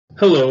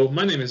Hello,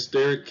 my name is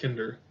Derek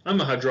Kinder.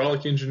 I'm a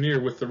hydraulic engineer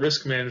with the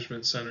Risk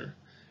Management Center.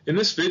 In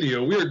this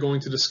video, we are going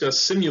to discuss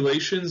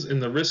simulations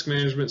in the Risk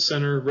Management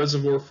Center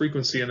Reservoir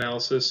Frequency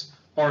Analysis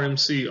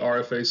RMC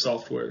RFA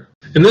software.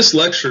 In this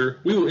lecture,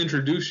 we will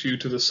introduce you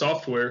to the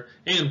software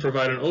and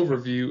provide an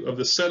overview of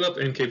the setup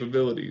and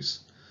capabilities.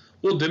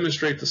 We'll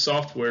demonstrate the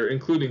software,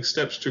 including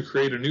steps to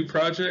create a new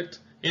project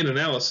and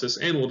analysis,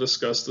 and we'll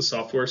discuss the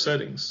software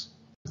settings.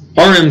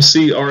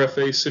 RMC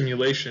RFA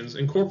Simulations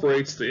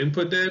incorporates the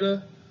input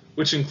data,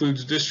 which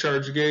includes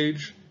discharge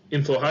gauge,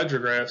 inflow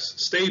hydrographs,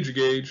 stage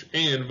gauge,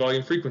 and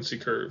volume frequency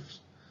curves.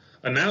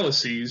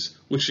 Analyses,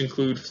 which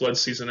include flood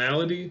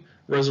seasonality,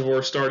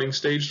 reservoir starting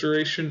stage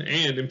duration,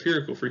 and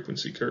empirical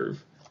frequency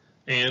curve.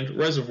 And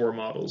reservoir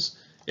models,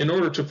 in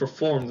order to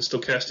perform the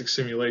stochastic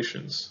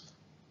simulations.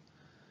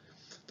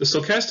 The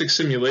stochastic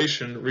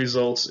simulation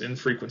results in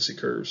frequency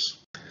curves.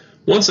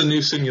 Once a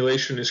new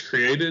simulation is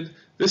created,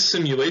 this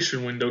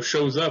simulation window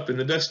shows up in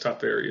the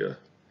desktop area.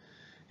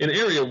 In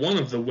Area 1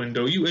 of the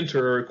window, you enter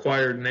a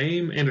required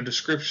name and a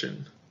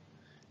description.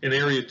 In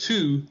Area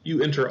 2,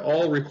 you enter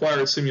all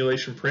required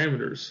simulation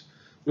parameters,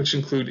 which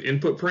include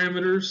input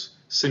parameters,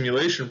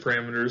 simulation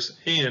parameters,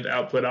 and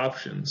output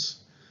options.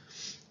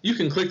 You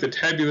can click the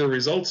Tabular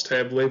Results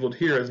tab labeled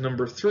here as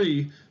number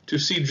 3 to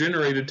see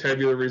generated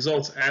tabular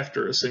results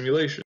after a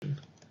simulation.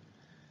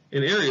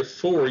 In Area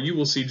 4, you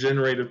will see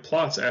generated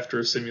plots after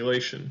a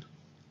simulation.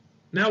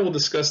 Now we'll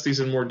discuss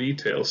these in more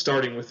detail,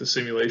 starting with the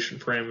simulation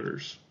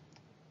parameters.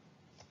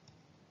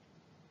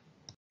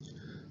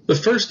 The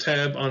first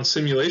tab on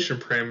simulation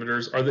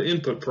parameters are the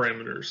input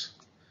parameters.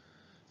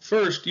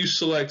 First, you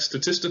select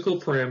statistical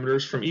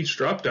parameters from each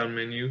drop-down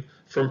menu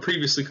from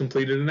previously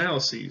completed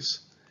analyses,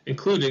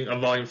 including a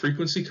volume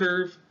frequency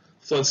curve,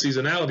 flood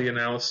seasonality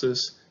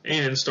analysis,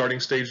 and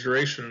starting stage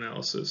duration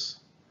analysis.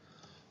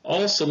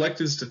 All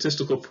selected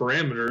statistical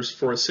parameters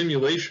for a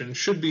simulation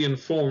should be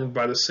informed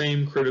by the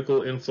same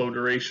critical inflow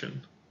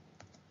duration.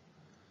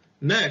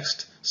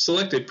 Next,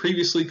 select a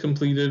previously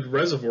completed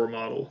reservoir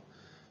model.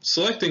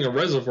 Selecting a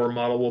reservoir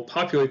model will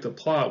populate the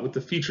plot with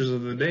the features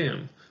of the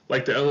dam,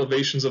 like the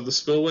elevations of the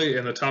spillway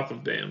and the top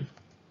of dam.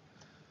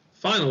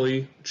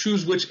 Finally,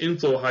 choose which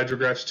inflow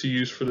hydrographs to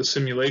use for the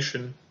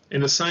simulation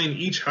and assign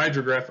each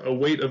hydrograph a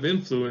weight of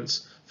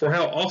influence for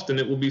how often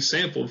it will be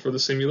sampled for the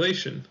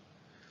simulation.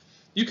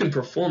 You can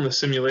perform a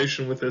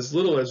simulation with as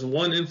little as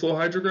one inflow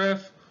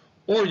hydrograph,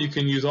 or you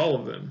can use all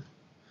of them.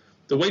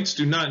 The weights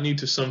do not need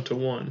to sum to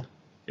 1.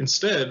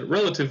 Instead,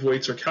 relative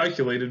weights are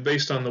calculated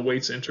based on the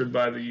weights entered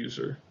by the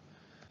user.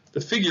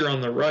 The figure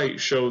on the right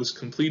shows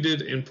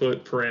completed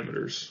input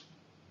parameters.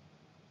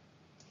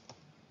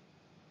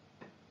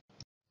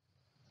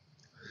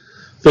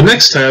 The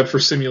next tab for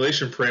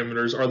simulation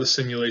parameters are the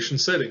simulation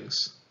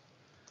settings.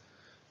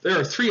 There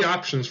are 3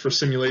 options for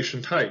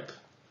simulation type: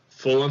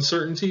 full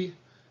uncertainty,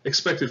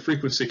 expected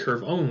frequency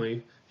curve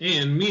only,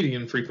 and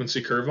median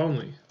frequency curve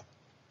only.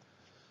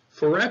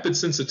 For rapid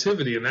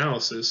sensitivity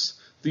analysis,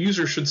 the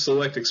user should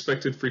select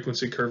expected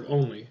frequency curve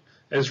only,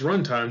 as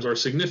runtimes are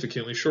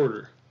significantly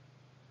shorter.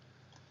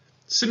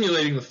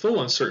 Simulating the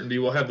full uncertainty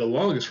will have the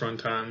longest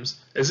runtimes,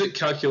 as it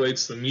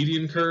calculates the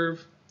median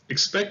curve,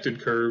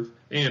 expected curve,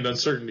 and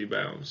uncertainty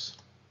bounds.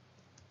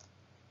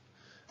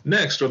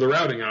 Next are the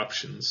routing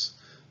options.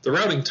 The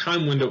routing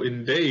time window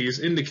in days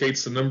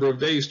indicates the number of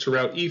days to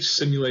route each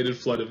simulated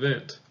flood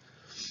event.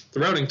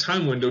 The routing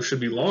time window should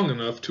be long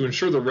enough to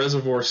ensure the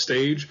reservoir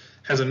stage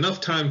has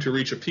enough time to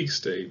reach a peak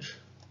stage.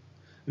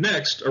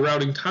 Next, a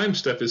routing time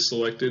step is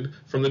selected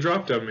from the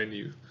drop-down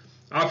menu.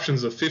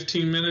 Options of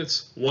 15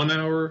 minutes, 1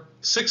 hour,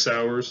 6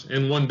 hours,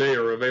 and 1 day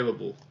are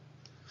available.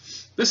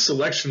 This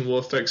selection will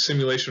affect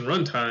simulation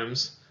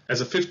runtimes,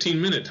 as a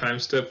 15-minute time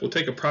step will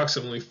take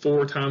approximately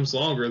 4 times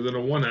longer than a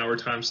 1-hour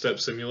time step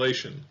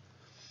simulation.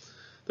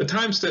 The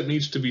time step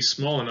needs to be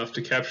small enough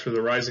to capture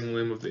the rising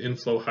limb of the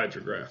inflow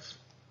hydrograph.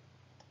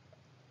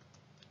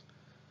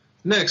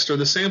 Next are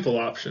the sample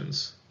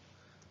options.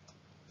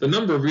 The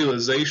number of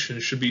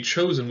realizations should be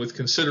chosen with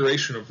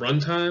consideration of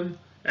runtime,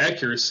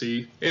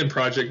 accuracy, and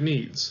project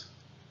needs.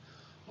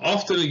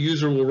 Often a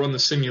user will run the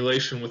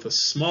simulation with a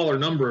smaller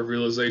number of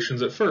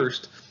realizations at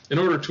first in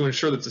order to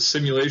ensure that the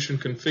simulation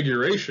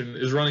configuration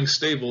is running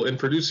stable and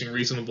producing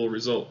reasonable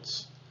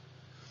results.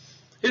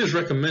 It is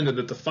recommended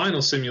that the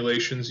final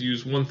simulations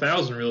use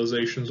 1,000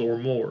 realizations or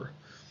more.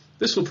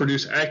 This will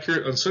produce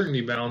accurate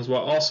uncertainty bounds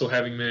while also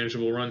having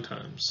manageable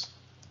runtimes.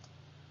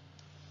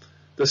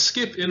 The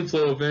skip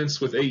inflow events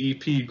with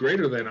AEP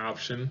greater than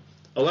option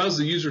allows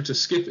the user to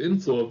skip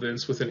inflow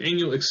events with an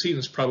annual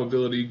exceedance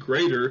probability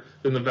greater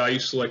than the value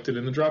selected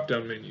in the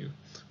drop-down menu,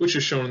 which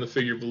is shown in the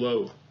figure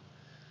below.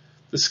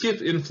 The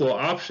skip inflow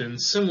option,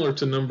 similar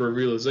to number of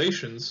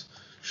realizations,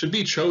 should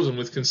be chosen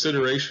with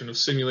consideration of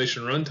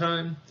simulation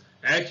runtime,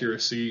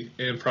 accuracy,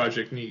 and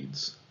project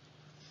needs.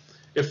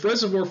 If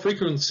reservoir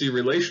frequency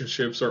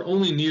relationships are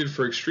only needed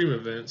for extreme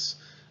events,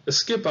 a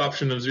skip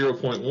option of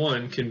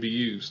 0.1 can be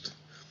used.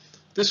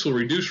 This will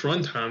reduce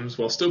runtimes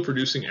while still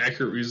producing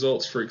accurate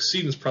results for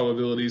exceedance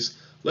probabilities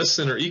less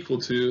than or equal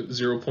to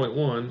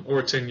 0.1 or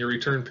a 10-year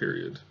return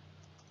period.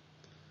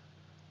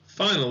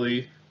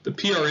 Finally, the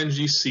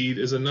PRNG seed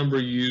is a number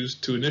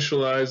used to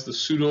initialize the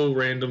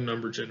pseudo-random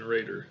number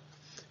generator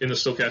in the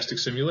stochastic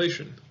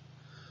simulation.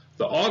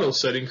 The auto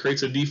setting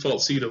creates a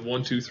default seed of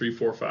 1, 2, 3,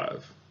 4,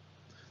 5.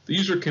 The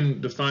user can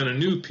define a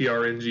new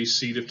PRNG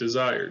seed if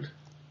desired.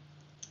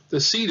 The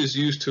seed is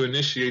used to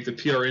initiate the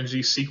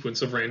PRNG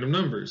sequence of random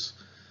numbers.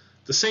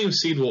 The same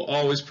seed will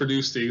always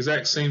produce the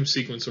exact same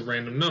sequence of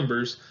random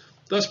numbers,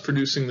 thus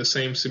producing the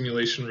same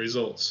simulation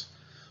results.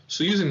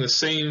 So using the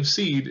same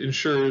seed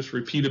ensures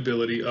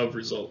repeatability of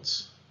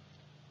results.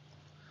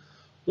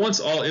 Once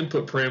all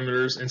input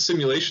parameters and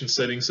simulation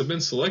settings have been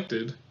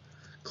selected,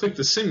 click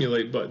the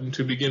Simulate button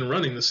to begin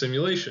running the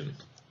simulation.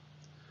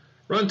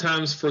 Run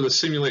times for the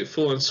Simulate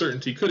Full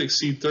Uncertainty could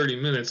exceed 30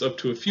 minutes up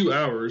to a few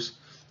hours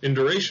in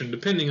duration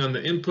depending on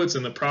the inputs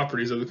and the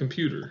properties of the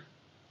computer.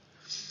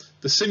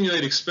 The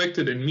Simulate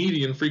Expected and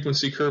Median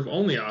Frequency Curve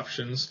Only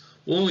options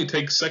will only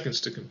take seconds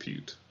to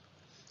compute.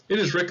 It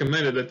is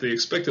recommended that the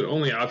Expected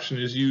Only option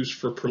is used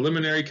for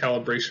preliminary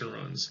calibration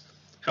runs.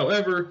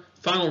 However,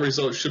 final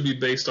results should be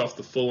based off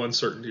the full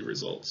uncertainty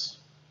results.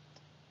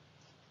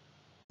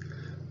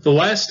 The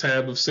last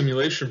tab of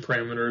simulation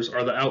parameters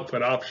are the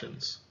output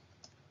options.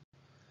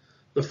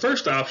 The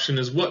first option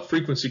is what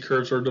frequency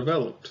curves are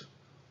developed.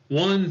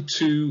 1,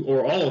 2,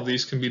 or all of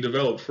these can be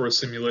developed for a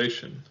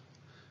simulation.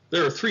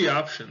 There are 3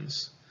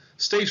 options.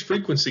 Stage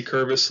frequency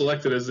curve is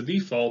selected as the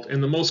default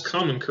and the most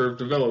common curve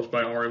developed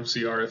by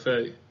RMC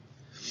RFA.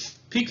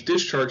 Peak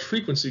discharge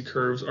frequency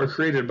curves are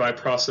created by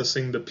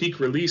processing the peak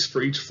release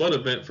for each flood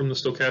event from the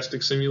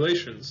stochastic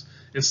simulations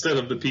instead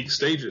of the peak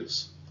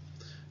stages.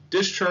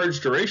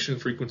 Discharge duration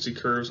frequency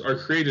curves are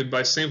created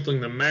by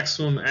sampling the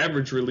maximum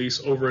average release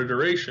over a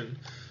duration,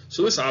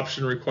 so this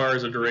option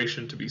requires a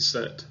duration to be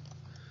set.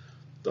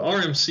 The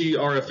RMC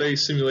RFA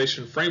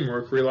simulation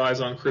framework relies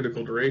on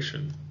critical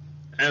duration.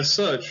 As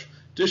such,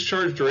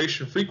 discharge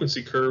duration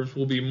frequency curves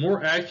will be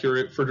more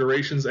accurate for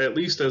durations at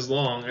least as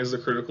long as the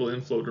critical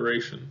inflow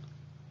duration.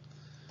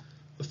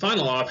 The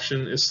final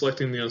option is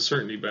selecting the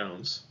uncertainty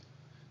bounds.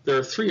 There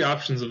are 3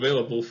 options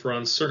available for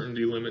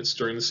uncertainty limits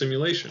during the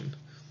simulation.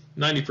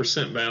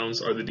 90%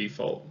 bounds are the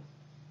default.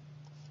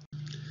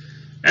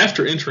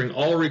 After entering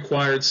all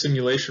required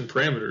simulation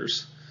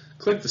parameters,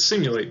 click the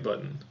Simulate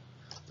button.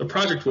 The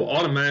project will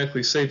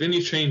automatically save any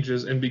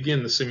changes and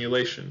begin the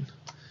simulation.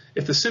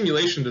 If the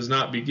simulation does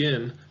not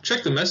begin,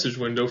 check the message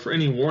window for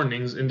any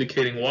warnings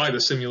indicating why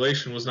the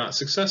simulation was not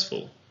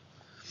successful.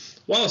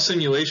 While a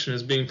simulation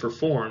is being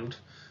performed,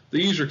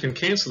 the user can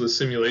cancel the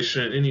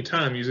simulation at any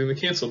time using the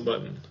Cancel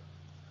button.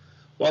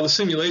 While the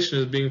simulation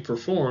is being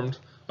performed,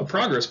 a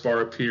progress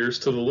bar appears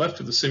to the left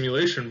of the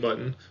simulation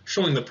button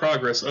showing the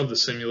progress of the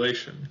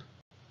simulation.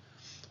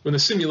 When the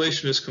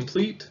simulation is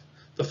complete,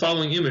 the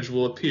following image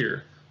will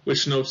appear,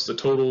 which notes the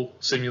total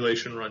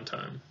simulation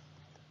runtime.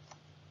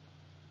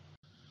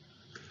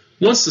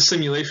 Once the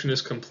simulation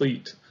is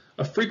complete,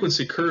 a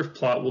frequency curve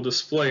plot will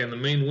display in the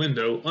main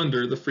window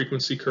under the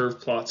Frequency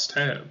Curve Plots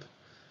tab.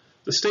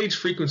 The stage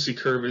frequency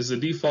curve is the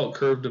default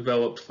curve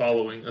developed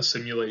following a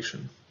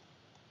simulation.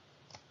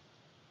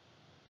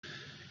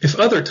 If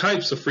other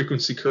types of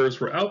frequency curves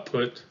were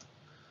output,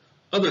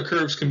 other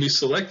curves can be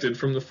selected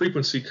from the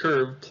Frequency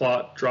Curve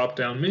Plot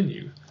drop-down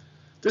menu.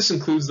 This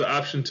includes the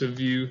option to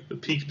view the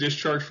peak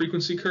discharge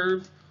frequency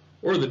curve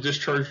or the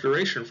discharge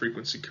duration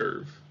frequency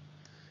curve.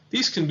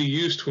 These can be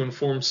used to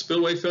inform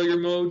spillway failure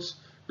modes,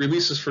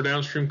 releases for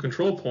downstream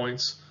control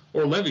points,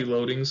 or levee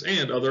loadings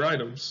and other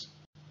items.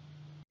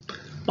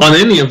 On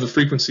any of the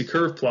frequency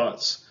curve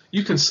plots,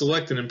 you can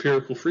select an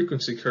empirical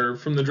frequency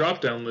curve from the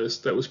drop-down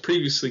list that was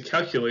previously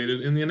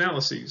calculated in the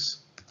analyses.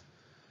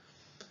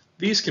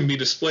 These can be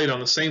displayed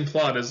on the same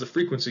plot as the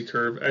frequency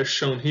curve as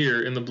shown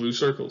here in the blue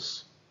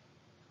circles.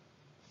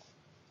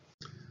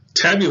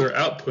 Tabular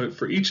output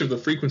for each of the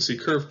frequency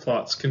curve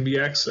plots can be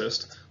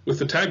accessed with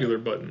the Tabular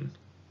button.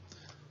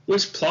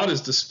 Which plot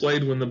is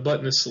displayed when the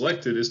button is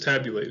selected is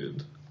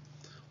tabulated.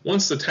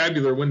 Once the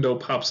tabular window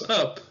pops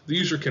up, the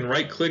user can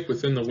right-click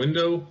within the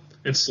window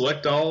and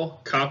select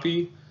all,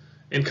 copy,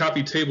 and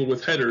copy table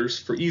with headers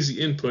for easy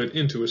input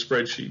into a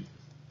spreadsheet.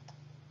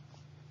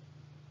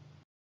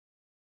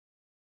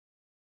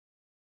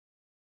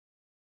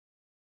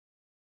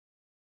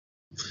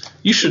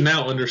 You should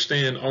now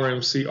understand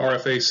RMC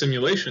RFA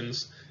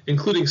simulations,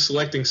 including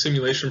selecting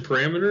simulation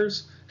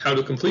parameters, how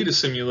to complete a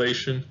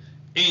simulation,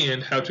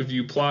 and how to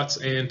view plots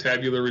and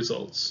tabular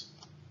results.